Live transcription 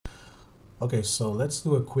Okay, so let's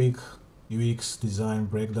do a quick UX design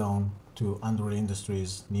breakdown to Anduril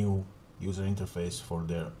Industries' new user interface for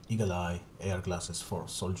their EagleEye AR glasses for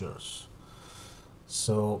soldiers.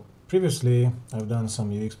 So previously, I've done some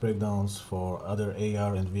UX breakdowns for other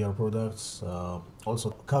AR and VR products. Also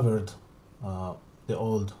covered the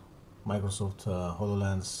old Microsoft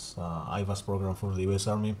HoloLens IVAS program for the US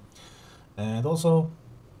Army, and also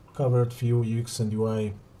covered few UX and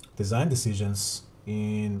UI design decisions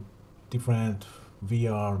in different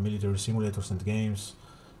VR military simulators and games,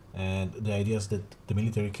 and the ideas that the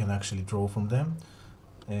military can actually draw from them,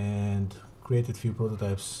 and created few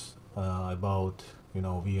prototypes about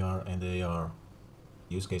VR and AR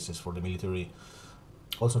use cases for the military.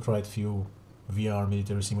 Also tried few VR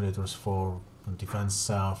military simulators for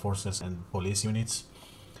defense forces and police units,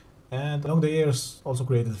 and along the years also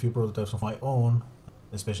created a few prototypes of my own,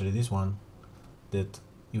 especially this one, that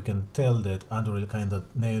you can tell that Anduril kind of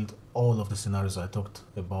nailed all of the scenarios I talked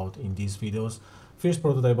about in these videos. First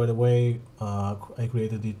prototype, by the way, I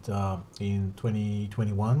created it in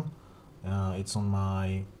 2021. It's on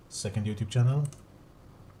my second YouTube channel.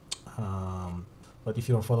 But if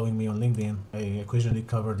you're following me on LinkedIn, I occasionally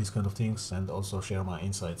cover these kind of things and also share my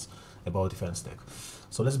insights about DefenceTech.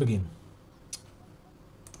 So let's begin.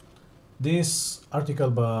 This article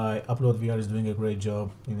by Upload VR is doing a great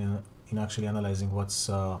job in actually analyzing what's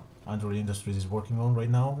Anduril Industries is working on right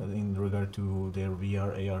now in regard to their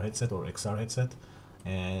VR AR headset or XR headset,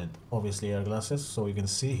 and obviously AR glasses. So you can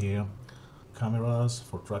see here cameras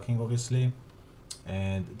for tracking, obviously,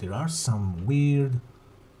 and there are some weird,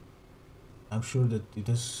 I'm sure that it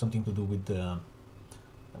has something to do with the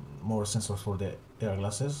more sensors for the AR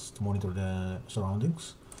glasses to monitor the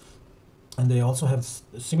surroundings, and they also have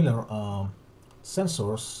similar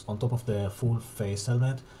sensors on top of the full face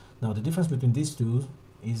helmet. Now the difference between these two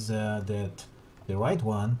is that the right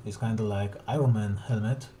one is kind of like Iron Man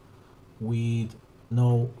helmet with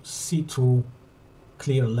no see-through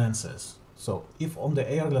clear lenses. So if on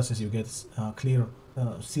the AR glasses you get clear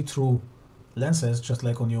see-through lenses just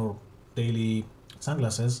like on your daily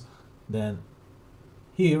sunglasses, then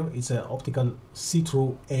here it's an optical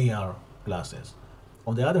see-through AR glasses.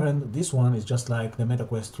 On the other hand, this one is just like the Meta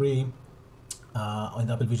Quest 3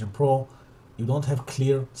 and Apple Vision Pro. You don't have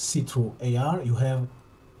clear see-through AR, you have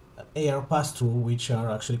AR pass-through, which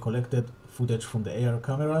are actually collected footage from the AR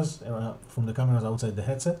cameras, from the cameras outside the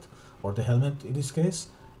headset or the helmet in this case,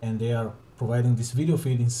 and they are providing this video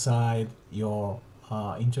feed inside your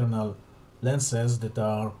internal lenses that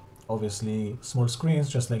are obviously small screens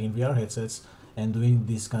just like in VR headsets, and doing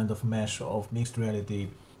this kind of mesh of mixed reality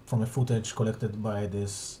from a footage collected by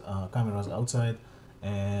these cameras outside,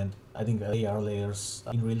 and I think AR layers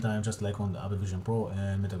in real time just like on the Apple Vision Pro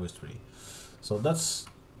and Meta Quest 3. So that's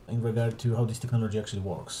in regard to how this technology actually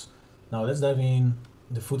works. Now let's dive in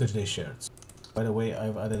the footage they shared. By the way,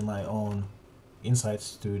 I've added my own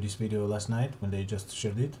insights to this video last night when they just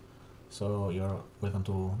shared it, so you're welcome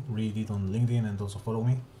to read it on LinkedIn and also follow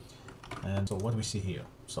me. And so what we see here,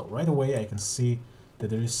 so right away I can see that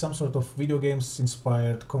there is some sort of video games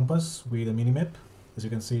inspired compass with a minimap. As you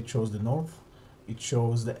can see, it shows the north, it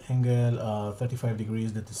shows the angle 35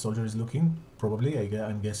 degrees that the soldier is looking, probably,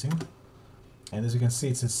 I'm guessing. And as you can see,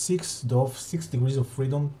 it's a 6 degrees of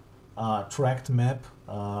freedom tracked map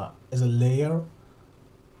as a layer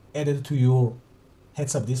added to your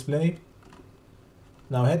heads-up display.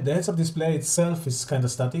 Now the heads-up display itself is kind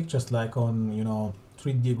of static, just like on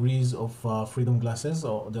 3 degrees of freedom glasses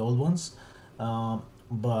or the old ones.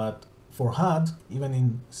 But for HUD, even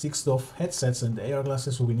in 6DoF headsets and AR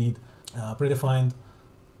glasses, we need predefined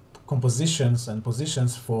compositions and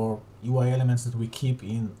positions for UI elements that we keep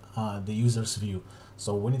in the user's view.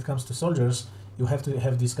 So when it comes to soldiers, you have to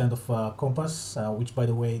have this kind of compass, which, by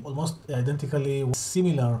the way, almost identically was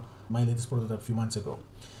similar my latest prototype a few months ago.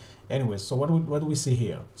 Anyway, so what do we see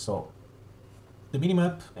here? So the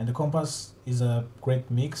minimap and the compass is a great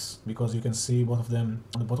mix because you can see both of them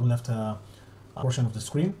on the bottom left portion of the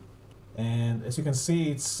screen. And as you can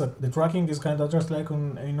see, it's the tracking is kind of just like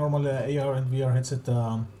on a normal AR and VR headset.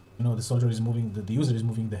 The soldier is moving, the user is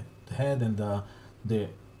moving the head, and the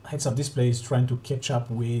heads-up display is trying to catch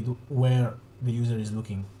up with where the user is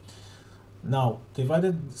looking. Now, they've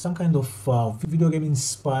added some kind of video game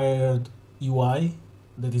inspired UI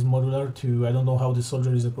that is modular to, I don't know how the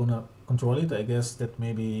soldier is gonna control it. I guess that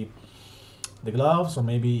maybe the gloves or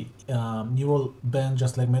maybe neural band,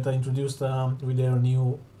 just like Meta introduced with their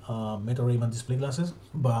new Meta Ray-Ban display glasses.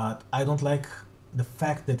 But I don't like the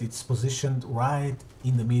fact that it's positioned right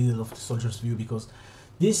in the middle of the soldier's view, because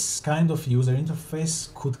this kind of user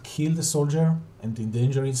interface could kill the soldier and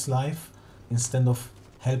endanger its life instead of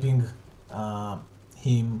helping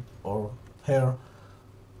him or her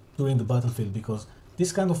during the battlefield, because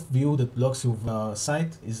this kind of view that blocks your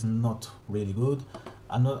sight is not really good.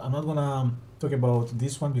 I'm not gonna talk about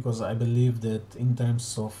this one because I believe that in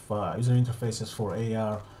terms of user interfaces for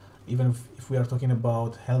AR, even if we are talking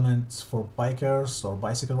about helmets for bikers or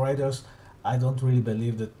bicycle riders, I don't really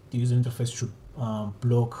believe that the user interface should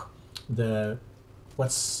block the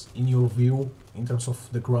what's in your view in terms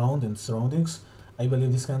of the ground and surroundings. I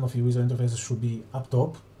believe this kind of user interfaces should be up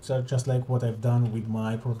top, so just like what I've done with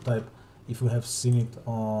my prototype, if you have seen it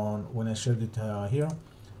on when I shared it here.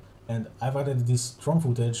 And I've added this drone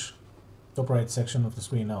footage, top right section of the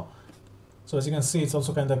screen now. So as you can see, it's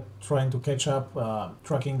also kind of trying to catch up,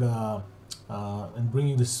 tracking and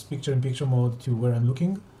bringing this picture-in-picture mode to where I'm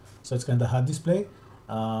looking. So it's kind of HUD display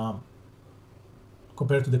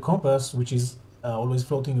compared to the compass, which is always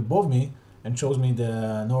floating above me and shows me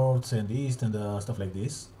the north and the east and stuff like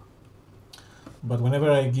this. But whenever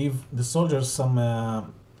I give the soldiers some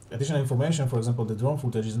additional information, for example, the drone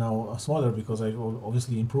footage is now smaller because I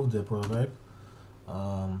obviously improved the prototype.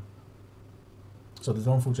 So the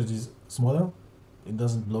drone footage is smaller. It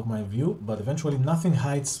doesn't block my view, but eventually nothing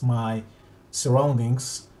hides my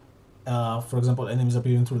surroundings. For example, enemies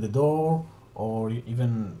appearing through the door, or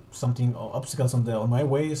even something, or obstacles on my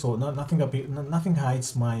way. So nothing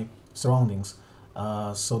hides my surroundings.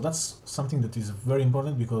 So that's something that is very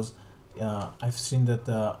important, because I've seen that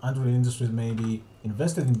Anduril Industries may be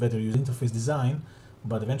invested in better user interface design,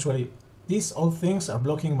 but eventually these all things are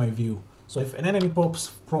blocking my view. So if an enemy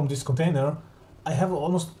pops from this container, I have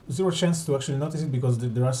almost zero chance to actually notice it, because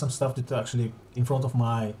there are some stuff that actually in front of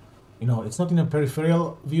my, it's not in a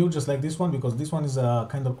peripheral view just like this one, because this one is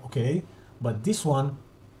kind of okay, but this one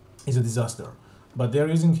is a disaster. But they're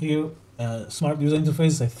using here smart user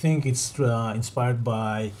interface. I think it's inspired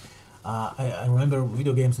by I remember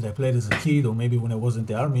video games that I played as a kid, or maybe when I was in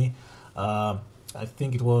the army. I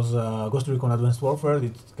think it was Ghost Recon Advanced Warfare.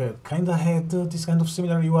 It kind of had this kind of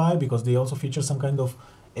similar UI, because they also feature some kind of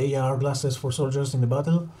AR glasses for soldiers in the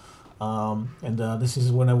battle. And this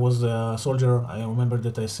is when I was a soldier. I remember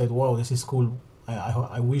that I said, wow, this is cool.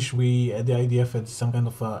 I wish we at the IDF had some kind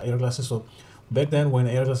of AR glasses. So back then, when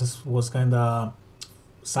AR glasses was kind of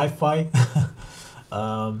sci-fi,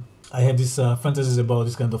 I had these fantasies about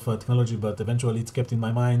this kind of technology, but eventually it's kept in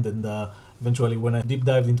my mind. And eventually, when I deep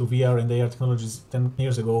dived into VR and AR technologies 10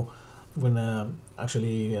 years ago, when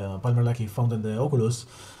actually Palmer Luckey founded the Oculus,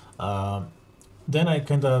 then I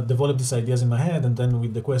kind of developed these ideas in my head, and then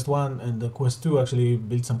with the Quest 1 and the Quest 2 actually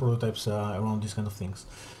built some prototypes around these kind of things.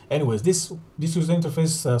 Anyways, this user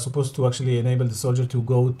interface is supposed to actually enable the soldier to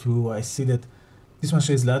go to, I see that this one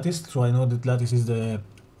says Lattice, so I know that Lattice is the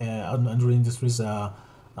Anduril Industries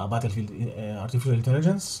battlefield artificial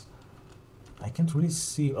intelligence. I can't really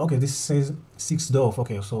see. Okay, this says 6DOF.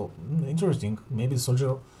 Okay, so interesting. Maybe the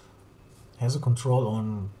soldier has a control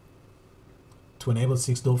on to enable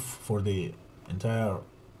 6DOF for the entire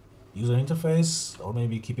user interface, or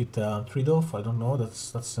maybe keep it 3DOF. I don't know.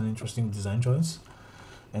 That's an interesting design choice.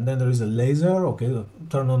 And then there is a laser. Okay,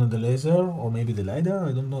 turn on the laser, or maybe the LiDAR.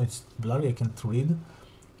 I don't know. It's blurry. I can't read.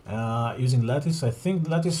 Using Lattice, I think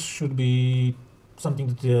Lattice should be something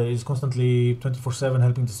that is constantly 24/7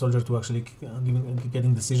 helping the soldier to actually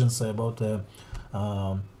getting decisions about the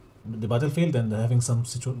battlefield, and having some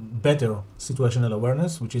better situational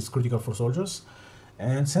awareness, which is critical for soldiers.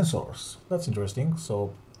 And sensors, that's interesting.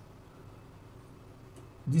 So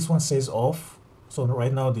this one says off. So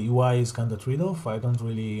right now the UI is kind of trade-off. I don't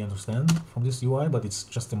really understand from this UI, but it's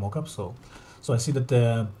just a mock-up. So I see that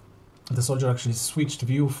the soldier actually switched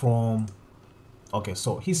view from. Okay,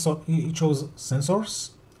 so he chose sensors,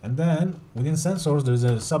 and then within sensors there is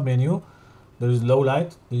a sub-menu. There is low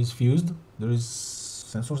light, there is fused, there is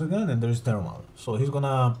sensors again, and there is thermal. So he's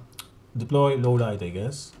gonna deploy low light, I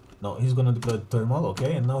guess. No, he's gonna deploy thermal.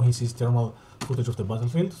 Okay, and now he sees thermal footage of the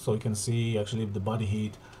battlefield, so you can see actually the body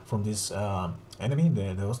heat from this enemy,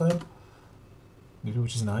 the hostile,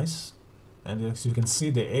 which is nice. And as you can see,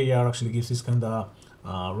 the AR actually gives this kind of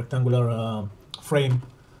rectangular frame.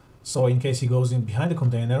 So in case he goes in behind the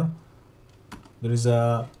container, there is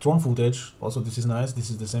a drone footage. Also, this is nice.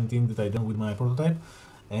 This is the same thing that I done with my prototype.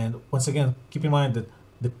 And once again, keep in mind that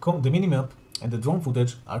the minimap and the drone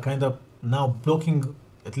footage are kind of now blocking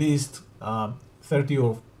at least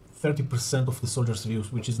 30% of the soldier's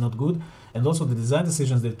views, which is not good. And also the design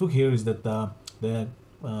decisions they took here is that the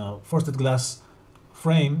frosted glass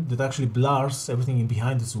frame that actually blurs everything in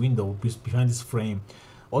behind this window, behind this frame.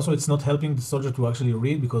 Also, it's not helping the soldier to actually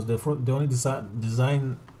read, because the only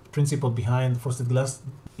design principle behind frosted glass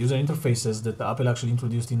user interfaces that Apple actually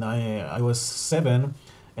introduced in iOS 7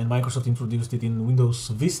 and Microsoft introduced it in Windows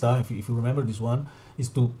Vista, if you remember this one, is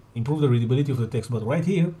to improve the readability of the text. But right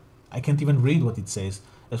here, I can't even read what it says.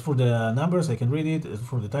 As for the numbers, I can read it. As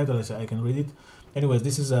for the title, I can read it. Anyways,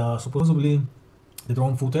 this is supposedly the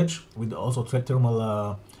drone footage with also threat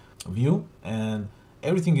thermal view, and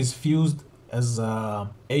everything is fused as AR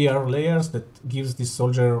layers that gives this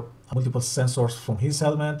soldier multiple sensors from his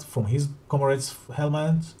helmet, from his comrade's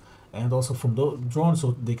helmet, and also from the drone,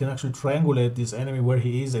 so they can actually triangulate this enemy where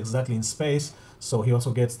he is exactly in space. So he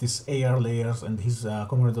also gets these AR layers, and his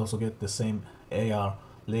comrades also get the same AR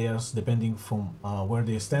layers depending from where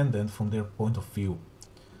they stand and from their point of view.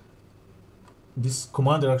 This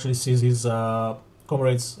commander actually sees his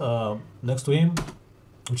comrades next to him,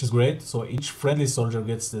 which is great. So each friendly soldier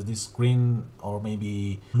gets this green or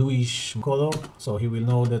maybe bluish color, so he will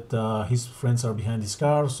know that his friends are behind his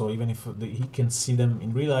car. So even if he can see them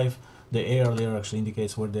in real life, the AR layer actually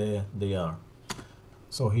indicates where they are.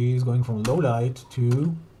 So he is going from low light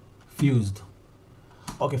to fused.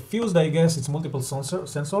 Okay, fused, I guess it's multiple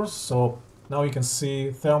sensors. So now you can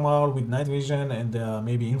see thermal with night vision and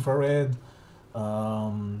maybe infrared,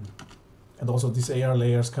 and also these AR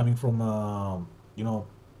layers coming from you know,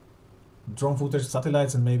 drone footage,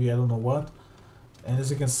 satellites, and maybe I don't know what. And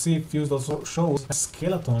as you can see, fused also shows a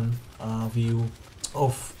skeleton view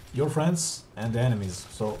of your friends and the enemies.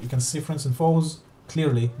 So you can see friends and foes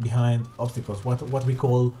clearly behind obstacles, what we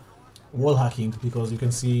call wall hacking, because you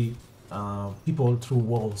can see people through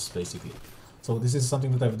walls basically. So this is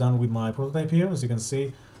something that I've done with my prototype here. As you can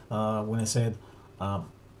see, when I said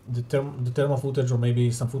the thermal footage, or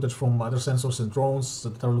maybe some footage from other sensors and drones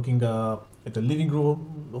that are looking at the living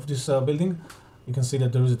room of this building, you can see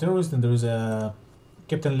that there is a terrorist and there is a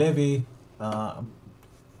Captain Levy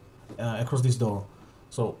across this door.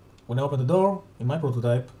 So when I open the door in my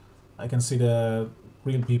prototype, I can see the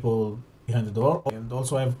real people behind the door, and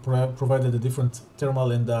also I've provided a different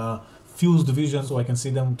thermal and fused vision, so I can see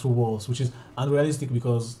them through walls, which is unrealistic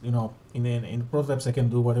because, you know, in prototypes I can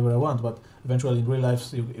do whatever I want, but eventually in real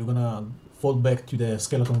life you're gonna fall back to the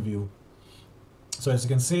skeleton view. So as you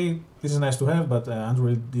can see, this is nice to have, but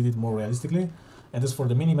Anduril did it more realistically. And as for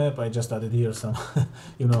the minimap, I just added here some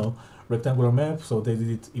you know, rectangular map, so they did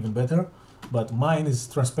it even better. But mine is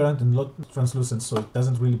transparent and not translucent, so it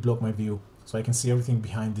doesn't really block my view, so I can see everything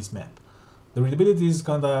behind this map. The readability is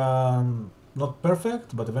kinda not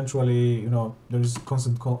perfect, but eventually, you know, there is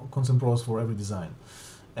constant pros for every design.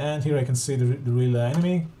 And here I can see the real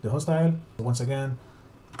enemy, the hostile. Once again,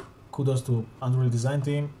 kudos to Anduril design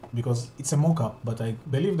team, because it's a mock-up, but I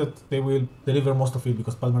believe that they will deliver most of it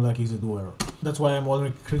because Palmer Lucky is a doer. That's why I'm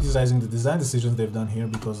already criticizing the design decisions they've done here,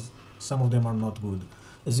 because some of them are not good.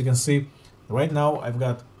 As you can see, right now I've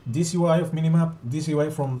got this UI of minimap, this UI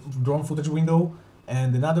from drone footage window,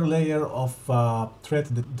 and another layer of threat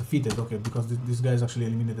defeated, okay, because this guys actually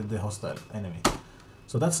eliminated the hostile enemy.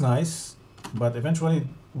 So that's nice, but eventually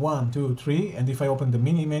 1, 2, 3, and if I open the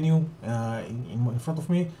mini menu in front of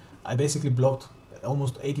me, I basically blocked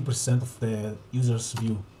almost 80% of the user's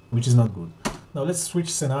view, which is not good. Now let's switch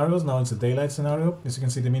scenarios. Now it's a daylight scenario. As you can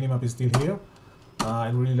see, the minimap is still here. I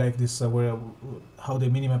really like this how the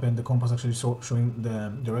minimap and the compass actually showing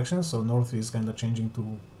the directions. So north is kind of changing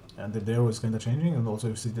to, and the arrow is kind of changing, and also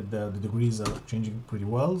you see that the degrees are changing pretty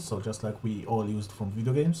well. So just like we all used from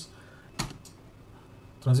video games.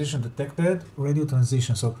 Transition detected, radio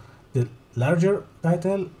transition. So the larger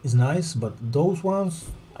title is nice, but those ones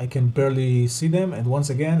I can barely see them. And once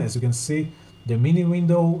again, as you can see, the mini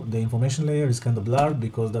window, the information layer is kind of blurred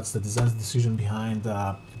because that's the design decision behind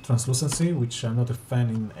translucency, which I'm not a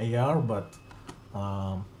fan in AR, but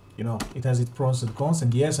you know, it has its pros and cons.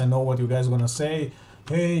 And yes, I know what you guys are gonna say.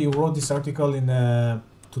 Hey, you wrote this article in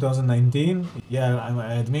 2019. Yeah,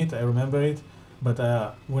 I admit, I remember it.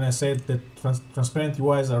 But when I said that transparent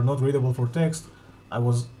UIs are not readable for text, I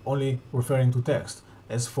was only referring to text.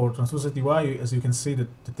 As for translucent UI, as you can see, that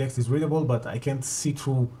the text is readable, but I can't see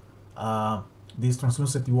through this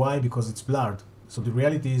translucent UI because it's blurred. So the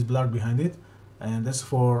reality is blurred behind it. And as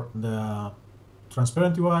for the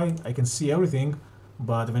transparent UI, I can see everything,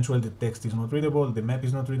 but eventually the text is not readable, the map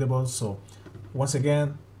is not readable. So once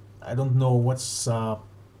again, I don't know what's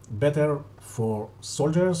better for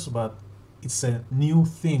soldiers, but it's a new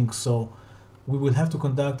thing. So we will have to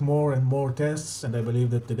conduct more and more tests, and I believe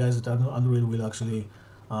that the guys at Anduril will actually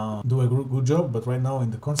do a good job, but right now in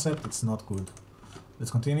the concept it's not good. Let's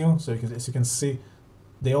continue. So as you can see,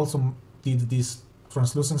 they also did this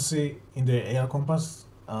translucency in the AR compass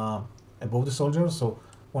above the soldier. So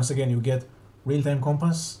once again, you get real-time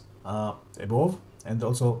compass above, and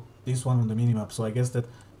also this one on the minimap. So I guess that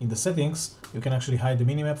in the settings, you can actually hide the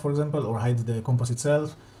minimap, for example, or hide the compass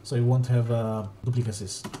itself, so you won't have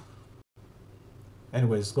duplicacies.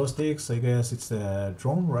 Anyways, Ghost X, I guess it's the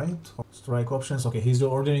drone, right? Strike options. Okay, he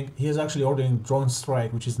is actually ordering drone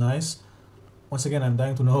strike, which is nice. Once again, I'm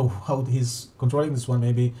dying to know how he's controlling this one.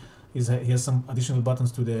 Maybe he has some additional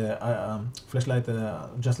buttons to the flashlight,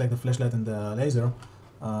 just like the flashlight and the laser.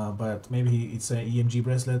 But maybe it's a EMG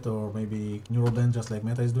bracelet, or maybe neural band, just like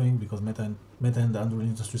Meta is doing, because Meta and the Anduril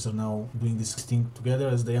Industries are now doing this thing together,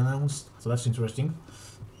 as they announced. So that's interesting.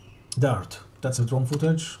 Dart, that's a drone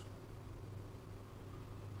footage,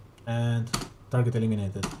 and target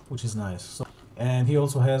eliminated, which is nice. So, and he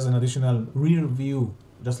also has an additional rear view,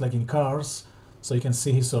 just like in cars, so you can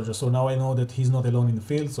see his soldiers. So now I know that he's not alone in the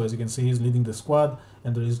field. So as you can see, he's leading the squad,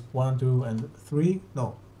 and there is 1, 2, and 3.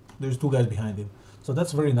 No, there's 2 guys behind him. So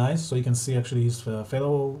that's very nice. So you can see actually his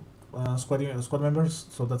fellow squad members.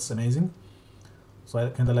 So that's amazing. So I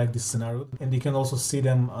kind of like this scenario, and you can also see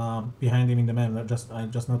them behind him in the map. I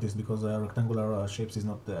just noticed, because rectangular shapes is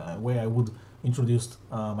not the way I would introduce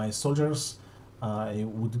my soldiers. I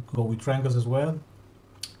would go with triangles as well.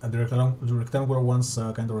 And the rectangular ones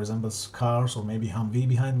kind of resembles cars, or maybe Humvee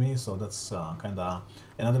behind me. So that's kind of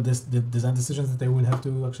another design decisions that they will have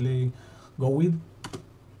to actually go with.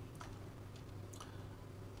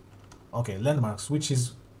 Okay, landmarks, which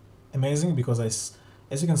is amazing, because as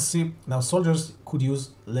you can see now, soldiers could use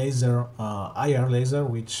laser, IR laser,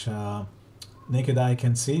 which naked eye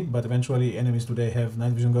can see, but eventually enemies today have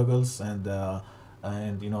night vision goggles and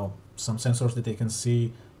you know, some sensors that they can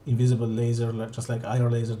see invisible laser, just like IR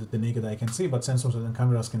laser that the naked eye can see, but sensors and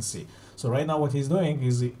cameras can see. So right now what he's doing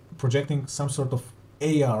is projecting some sort of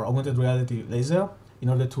AR, augmented reality laser, in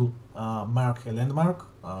order to mark a landmark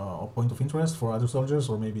or point of interest for other soldiers,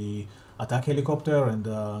 or maybe attack helicopter and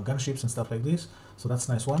gunships and stuff like this. So that's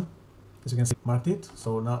a nice one. As you can see, marked it.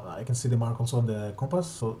 So now I can see the mark also on the compass,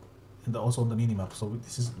 so, and also on the minimap. So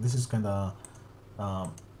this is kind of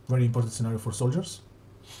very important scenario for soldiers.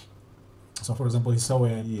 So for example, he saw a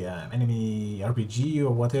enemy RPG or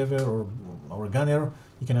whatever, or a gunner.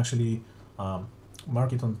 You can actually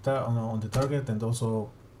mark it on the target, and also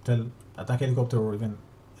tell attack helicopter or even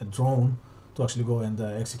a drone to actually go and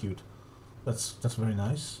execute. That's very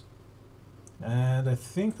nice. And I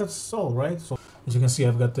think that's all, right? So as you can see,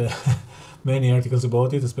 I've got many articles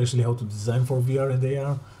about it, especially how to design for VR and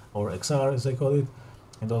AR, or XR as I call it,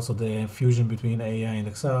 and also the fusion between AI and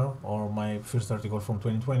XR, or my first article from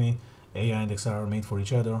 2020, AI and XR are made for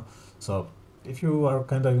each other. So if you are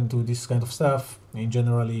kind of into this kind of stuff, in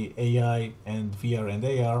generally AI and VR and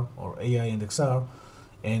AR, or AI and XR,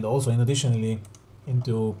 and also in additionally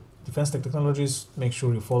into DefenceTech technologies, make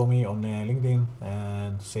sure you follow me on LinkedIn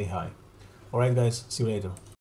and say hi. Alright guys, see you later.